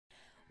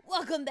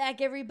Welcome back,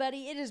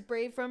 everybody. It is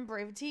Brave from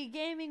BraveIty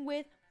Gaming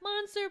with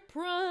Monster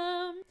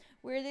Prom.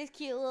 We're this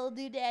cute little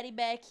doodaddy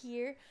back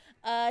here.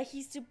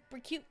 He's super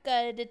cute,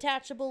 got a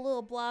detachable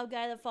little blob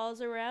guy that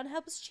follows around,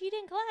 helps cheat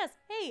in class.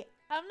 Hey,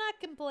 I'm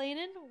not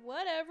complaining.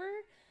 Whatever.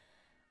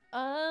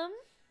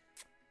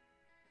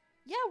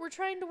 Yeah, we're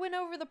trying to win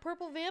over the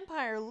purple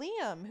vampire,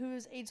 Liam,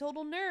 who's a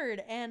total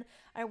nerd, and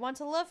I want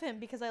to love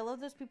him because I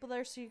love those people that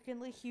are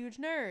secretly huge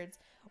nerds.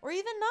 Or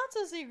even not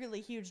so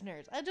secretly huge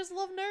nerds. I just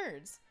love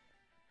nerds.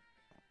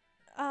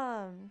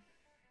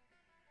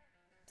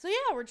 So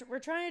yeah, we're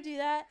trying to do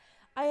that.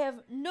 I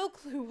have no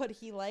clue what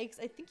he likes.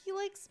 I think he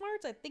likes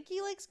smarts. I think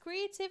he likes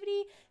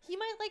creativity. He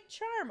might like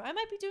charm. I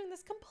might be doing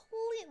this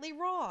completely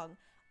wrong.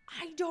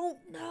 I don't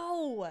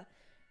know.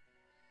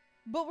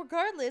 But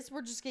regardless,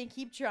 we're just gonna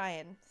keep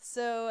trying.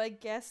 So I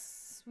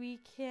guess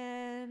we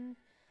can...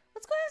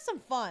 Let's go have some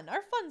fun.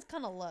 Our fun's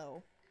kind of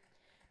low.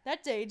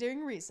 That day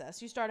during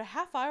recess, you start a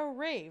half-hour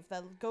rave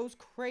that goes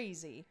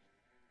crazy.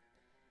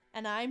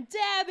 And I'm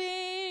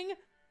dabbing!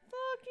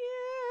 Fuck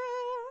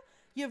yeah!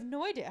 You have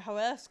no idea how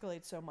it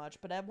escalates so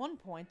much, but at one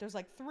point, there's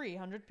like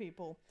 300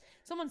 people.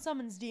 Someone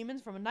summons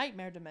demons from a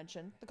nightmare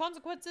dimension. The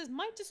consequences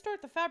might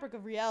distort the fabric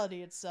of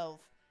reality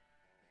itself.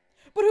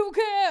 But who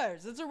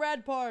cares? It's a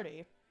rad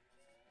party.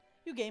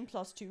 You gain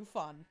 +2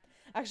 fun.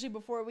 Actually,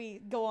 before we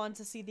go on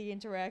to see the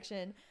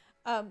interaction,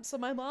 so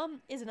my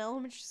mom is an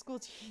elementary school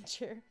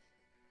teacher,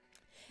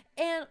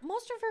 and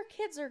most of her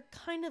kids are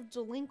kind of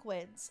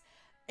delinquents.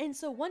 And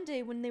so one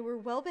day when they were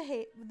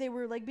they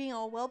were like being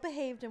all well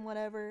behaved and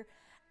whatever,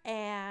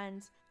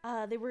 and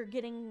they were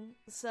getting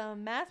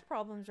some math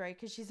problems right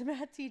because she's a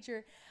math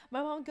teacher.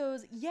 My mom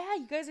goes, "Yeah,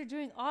 you guys are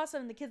doing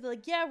awesome." And the kids are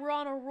like, "Yeah, we're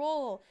on a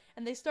roll."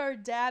 And they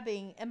started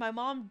dabbing, and my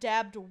mom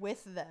dabbed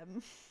with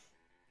them.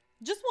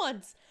 Just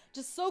once.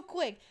 Just so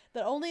quick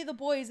that only the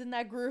boys in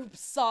that group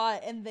saw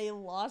it and they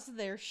lost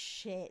their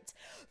shit.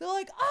 They're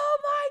like, "Oh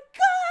my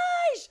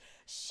gosh!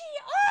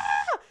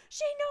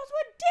 She knows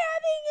what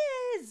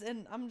dabbing is!"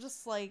 And I'm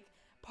just like,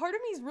 part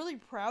of me is really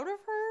proud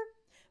of her,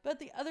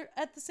 but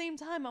at the same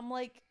time, I'm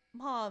like,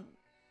 "Mom,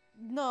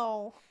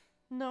 no.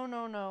 No,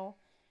 no, no.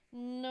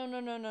 No, no,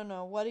 no, no,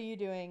 no. What are you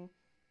doing?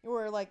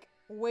 You're like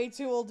way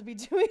too old to be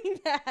doing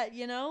that,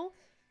 you know?"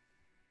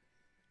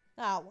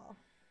 Ah, well.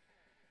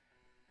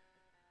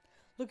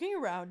 Looking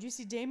around, you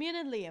see Damien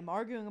and Liam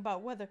arguing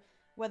about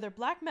whether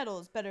black metal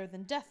is better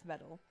than death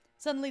metal.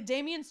 Suddenly,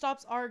 Damien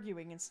stops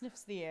arguing and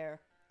sniffs the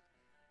air.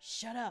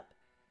 "Shut up.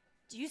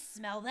 Do you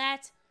smell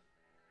that?"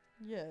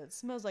 "Yeah, it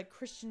smells like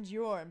Christian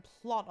Dior and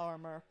plot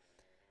armor."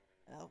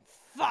 "Oh,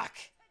 fuck."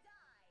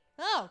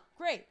 "Oh,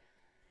 great.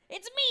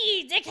 It's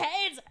me,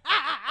 dickheads!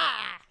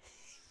 Ah!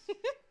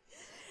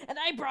 And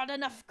I brought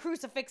enough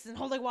crucifix and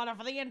holy water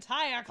for the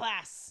entire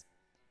class."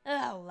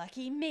 "Oh,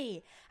 lucky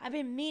me. I've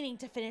been meaning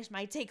to finish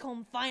my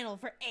take-home final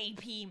for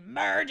AP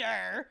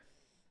Murder."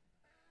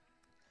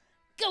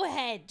 "Go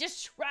ahead,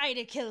 just try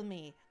to kill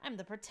me. I'm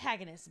the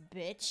protagonist,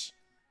 bitch."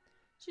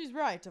 She's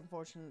right,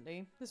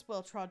 unfortunately. This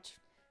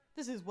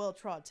is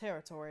well-trod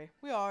territory.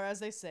 We are, as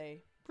they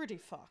say, pretty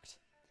fucked.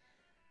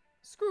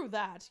 Screw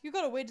that. You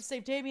got a way to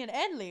save Damien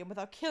and Liam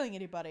without killing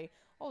anybody.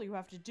 All you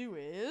have to do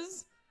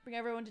is bring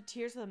everyone to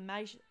tears with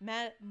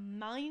a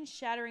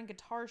mind-shattering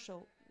guitar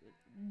show.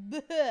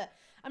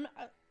 I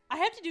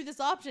have to do this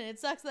option. It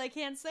sucks that I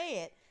can't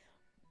say it.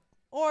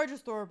 Or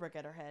just throw a brick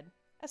at her head.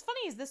 As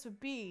funny as this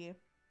would be,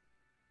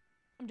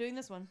 I'm doing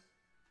this one.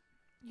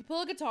 You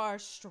pull a guitar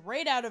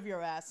straight out of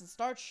your ass and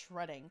start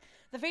shredding.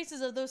 The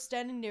faces of those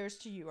standing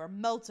nearest to you are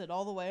melted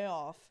all the way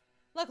off.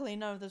 Luckily,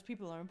 none of those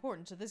people are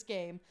important to this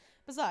game.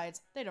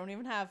 Besides, they don't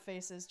even have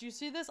faces. Do you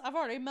see this? I've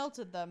already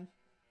melted them.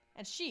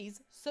 And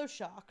she's so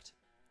shocked.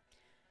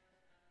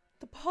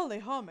 The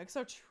polyharmonics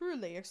are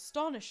truly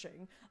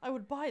astonishing. I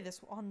would buy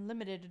this on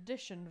limited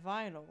edition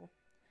vinyl.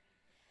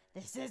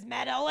 This is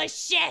metal as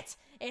shit!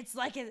 It's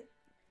like if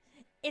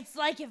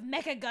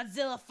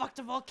Mechagodzilla fucked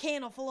a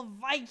volcano full of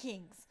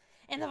Vikings.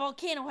 And the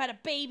volcano had a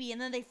baby, and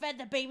then they fed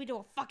the baby to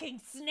a fucking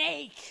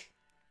snake.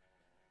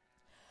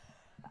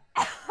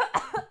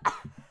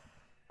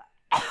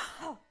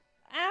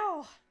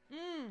 Ow!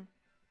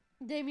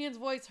 Damien's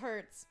voice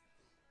hurts.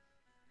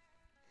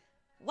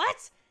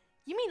 What?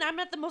 You mean I'm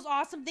not the most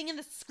awesome thing in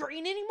the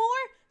screen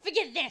anymore?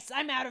 Forget this,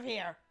 I'm out of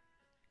here.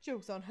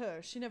 Joke's on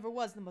her, she never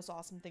was the most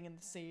awesome thing in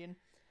the scene.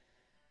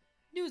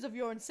 News of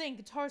your insane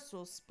guitar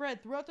solo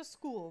spread throughout the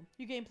school.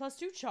 You gain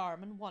 +2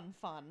 charm and 1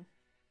 fun.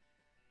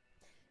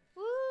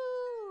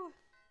 Woo!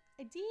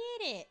 I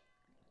did it.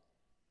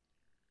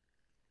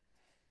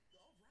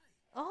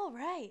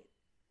 Alright.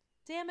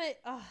 Damn it.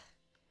 Ugh.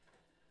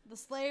 The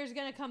Slayer's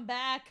gonna come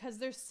back because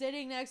they're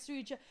sitting next to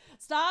each other.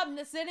 Stop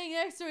sitting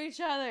next to each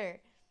other.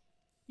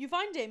 You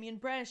find Damien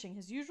brandishing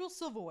his usual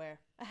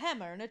silverware, a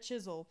hammer and a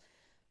chisel.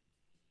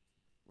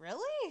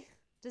 Really?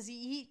 Does he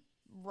eat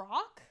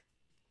rock?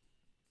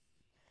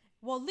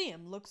 While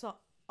Liam looks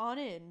on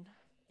in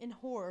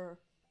horror.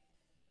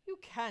 You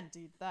can't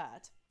eat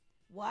that.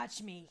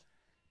 Watch me.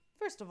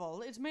 First of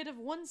all, it's made of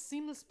one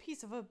seamless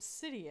piece of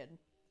obsidian.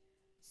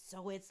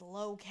 So it's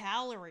low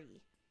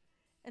calorie.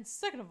 And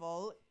second of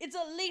all, it's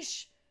a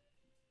leash.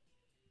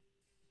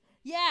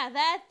 Yeah,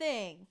 that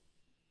thing.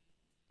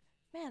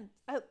 Man,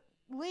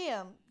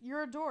 Liam,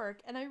 you're a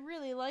dork, and I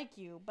really like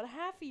you, but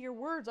half of your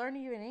words aren't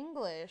even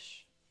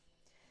English.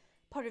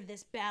 Part of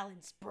this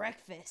balanced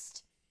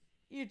breakfast.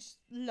 It's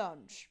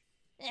lunch.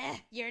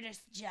 You're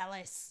just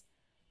jealous.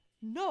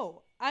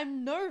 No,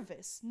 I'm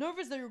nervous.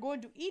 Nervous that you're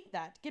going to eat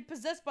that, get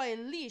possessed by a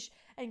leash,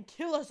 and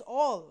kill us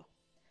all.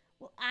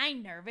 Well,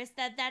 I'm nervous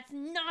that that's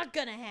not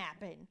gonna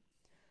happen.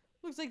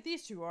 Looks like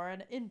these two are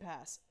at an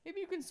impasse. Maybe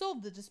you can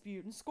solve the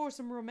dispute and score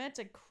some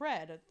romantic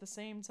cred at the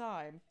same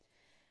time.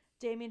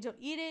 Damien, don't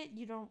eat it.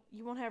 You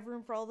won't have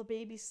room for all the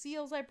baby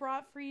seals I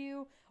brought for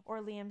you. Or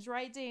Liam's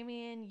right,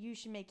 Damien. You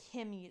should make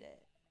him eat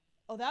it.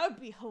 Oh, that would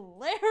be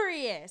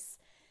hilarious.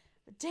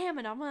 But damn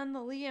it, I'm on the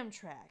Liam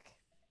track.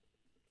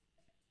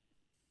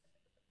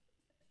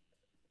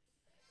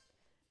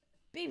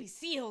 Baby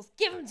seals,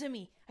 give them to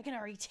me. I can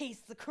already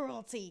taste the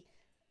cruelty.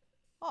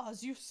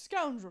 Oz, you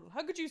scoundrel.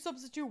 How could you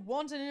substitute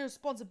wanton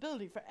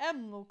irresponsibility for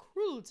animal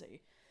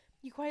cruelty?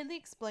 You quietly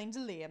explained to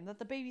Liam that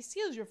the baby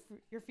seals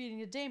you're feeding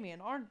to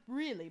Damien aren't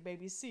really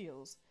baby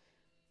seals.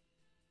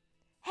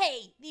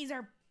 Hey, these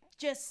are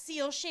just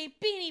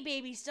seal-shaped beanie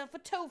babies stuffed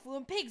with tofu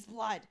and pig's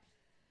blood.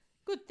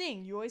 Good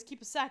thing you always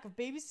keep a sack of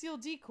baby seal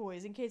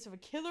decoys in case of a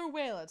killer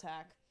whale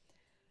attack.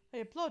 I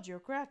applaud your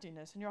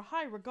craftiness and your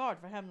high regard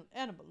for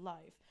animal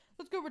life.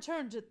 Let's go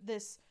return to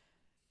this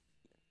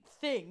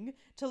thing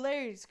to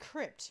Larry's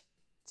crypt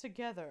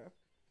together.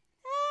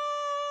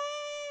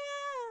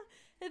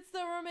 It's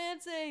so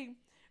romantic.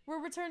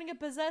 We're returning a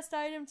possessed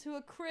item to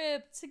a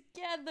crypt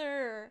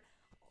together.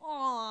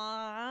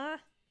 Aww.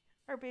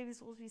 Our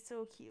babies will be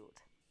so cute.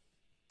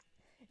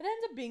 It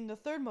ends up being the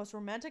third most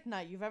romantic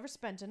night you've ever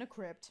spent in a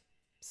crypt.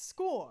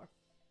 Score.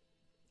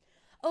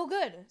 Oh,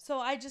 good. So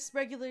I just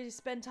regularly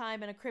spend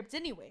time in a crypt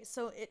anyway.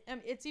 So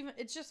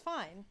it's just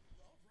fine.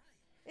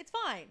 It's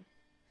fine.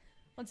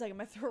 One second,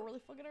 my throat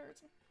really fucking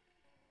hurts.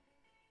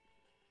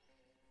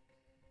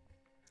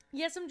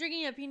 Yes, I'm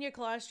drinking a pina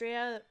colada straight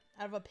out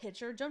of a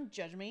pitcher. Don't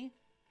judge me.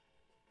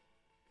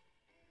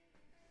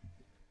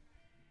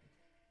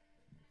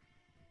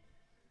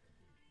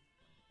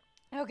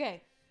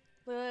 Okay,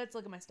 let's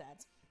look at my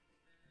stats.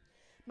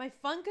 My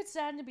fun could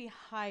stand to be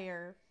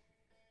higher,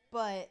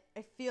 but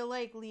I feel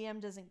like Liam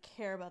doesn't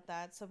care about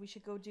that, so we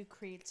should go do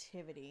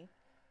creativity.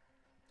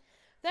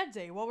 That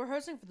day, while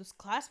rehearsing for this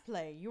class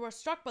play, you are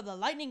struck by the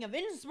lightning of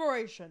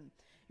inspiration.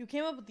 You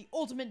came up with the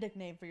ultimate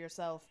nickname for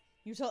yourself.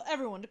 You tell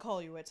everyone to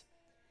call you it.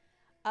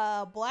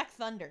 Black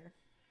Thunder.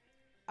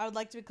 I would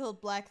like to be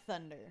called Black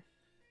Thunder.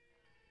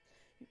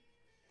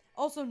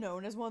 Also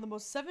known as one of the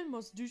seven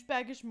most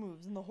douchebaggish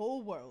moves in the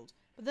whole world.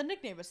 But the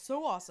nickname is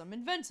so awesome,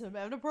 inventive,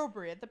 and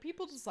appropriate that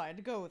people decide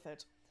to go with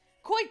it.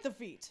 Quite the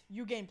feat!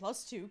 You gain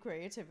 +2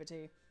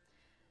 creativity.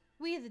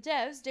 We, the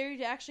devs, dare you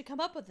to actually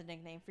come up with a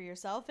nickname for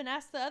yourself and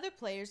ask the other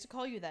players to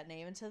call you that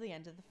name until the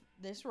end of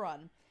this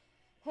run.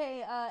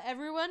 Hey,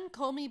 everyone,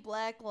 call me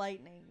Black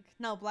Lightning.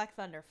 No, Black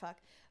Thunder, fuck.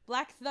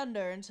 Black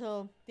Thunder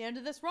until the end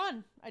of this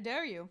run. I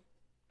dare you.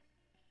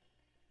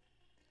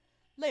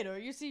 Later,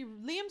 you see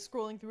Liam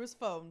scrolling through his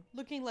phone,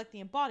 looking like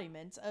the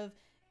embodiment of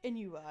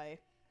EMOJI.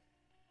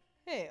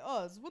 Hey,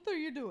 Oz, what are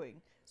you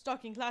doing?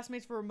 Stalking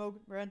classmates for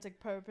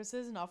romantic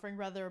purposes and offering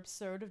rather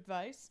absurd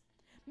advice?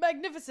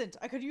 Magnificent!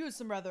 I could use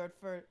some rather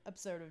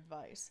absurd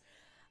advice.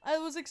 I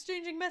was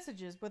exchanging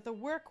messages with a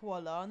work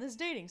walla on this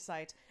dating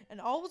site, and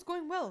all was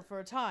going well for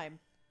a time.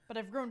 But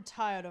I've grown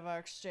tired of our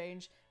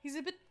exchange. He's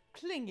a bit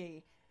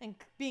clingy, and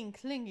being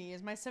clingy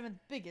is my 7th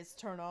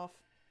biggest turnoff.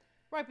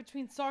 Right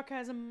between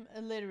sarcasm,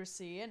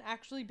 illiteracy, and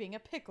actually being a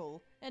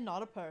pickle, and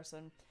not a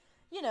person.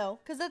 You know,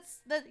 because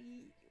that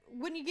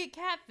when you get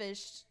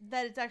catfished,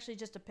 that it's actually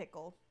just a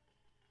pickle.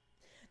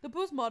 The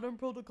postmodern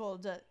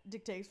protocol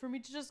dictates for me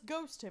to just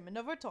ghost him and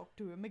never talk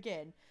to him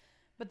again.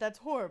 But that's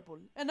horrible,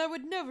 and I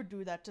would never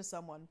do that to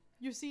someone.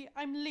 You see,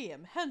 I'm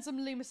Liam,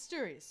 handsomely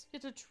mysterious,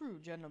 yet a true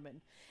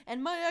gentleman.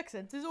 And my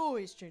accent is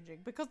always changing,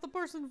 because the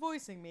person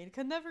voicing me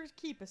can never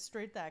keep a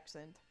straight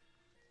accent.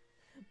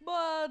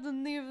 But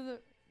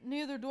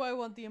neither do I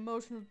want the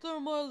emotional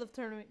turmoil of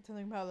telling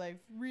him how I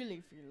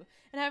really feel,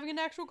 and having an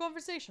actual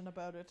conversation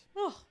about it.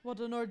 Ugh, what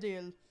an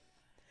ordeal.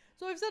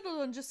 So I've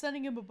settled on just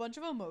sending him a bunch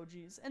of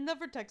emojis, and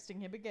never texting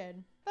him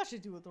again. That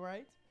should do it,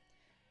 right?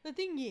 The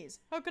thing is,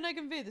 how can I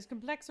convey this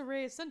complex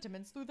array of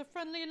sentiments through the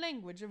friendly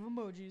language of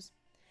emojis?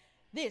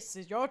 This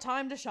is your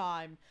time to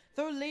shine.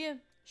 Show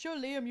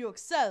Liam you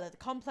excel at the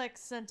complex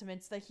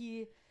sentiments that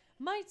he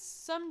might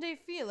someday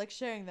feel like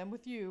sharing them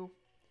with you.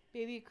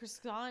 Baby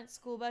croissant,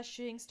 school bus,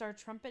 shooting star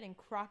trumpet, and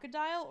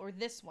crocodile, or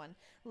this one,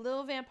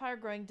 little vampire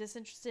growing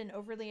disinterested and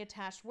overly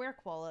attached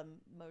werequal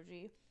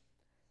emoji.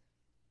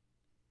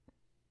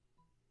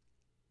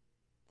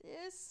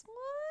 This one?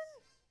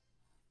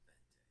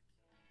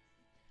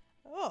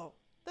 Oh,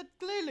 that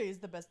clearly is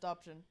the best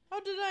option. How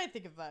did I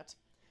think of that?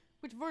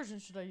 Which version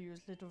should I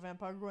use? Little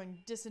vampire growing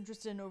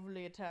disinterested and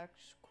overly attached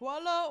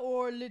koala,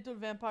 or little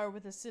vampire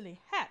with a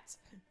silly hat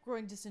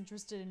growing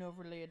disinterested and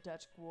overly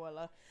attached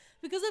koala?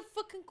 Because of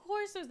fucking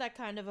course there's that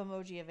kind of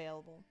emoji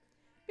available.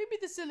 Maybe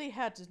the silly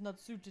hat is not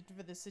suited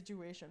for this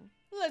situation.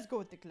 Let's go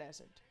with the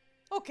classic.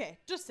 Okay,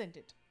 just sent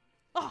it.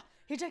 Ah,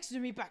 he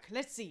texted me back.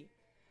 Let's see.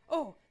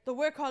 Oh, the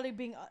we're calling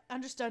being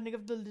understanding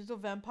of the little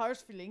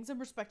vampire's feelings and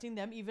respecting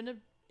them even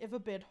if a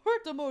bit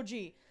hurt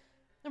emoji.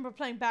 And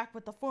replying back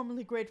with the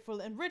formally grateful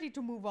and ready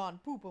to move on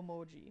poop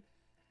emoji.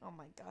 Oh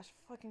my gosh,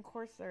 fucking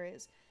course there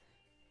is.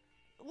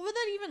 What would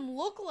that even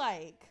look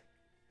like?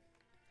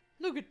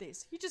 Look at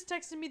this. He just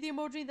texted me the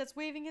emoji that's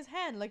waving his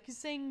hand like he's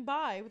saying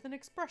bye with an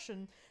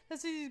expression that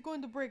says he's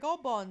going to break all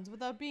bonds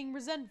without being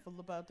resentful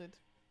about it.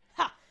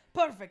 Ha!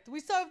 Perfect. We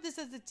solved this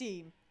as a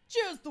team.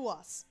 Cheers to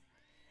us.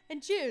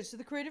 And cheers to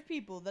the creative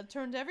people that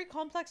turned every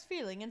complex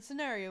feeling and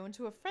scenario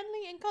into a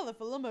friendly and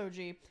colorful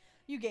emoji.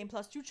 You gain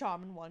 +2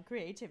 charm and 1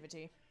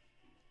 creativity.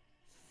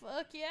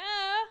 Fuck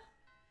yeah.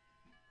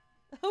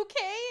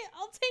 Okay,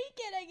 I'll take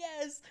it, I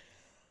guess.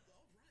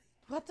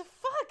 What the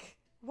fuck?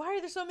 Why are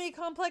there so many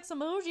complex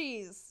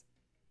emojis?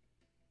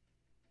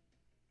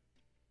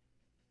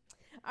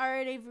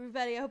 Alright,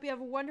 everybody. I hope you have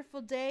a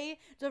wonderful day.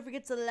 Don't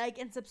forget to like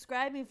and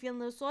subscribe if you're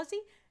feeling a little saucy.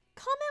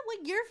 Comment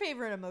what your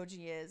favorite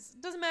emoji is.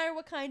 Doesn't matter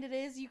what kind it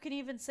is. You can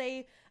even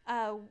say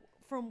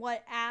from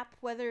what app,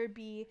 whether it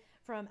be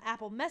from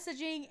Apple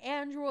Messaging,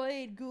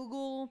 Android,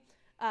 Google,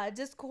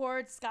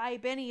 Discord,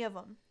 Skype, any of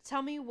them.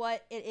 Tell me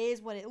what it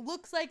is, what it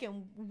looks like,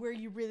 and where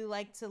you really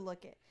like to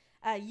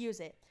use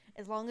it.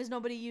 As long as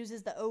nobody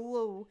uses the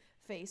OO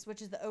face,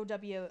 which is the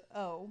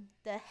OWO,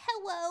 the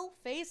hello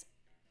face,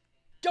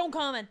 don't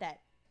comment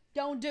that.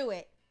 Don't do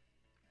it.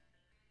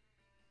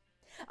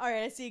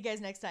 Alright, I'll see you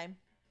guys next time.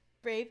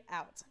 Brave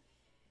out.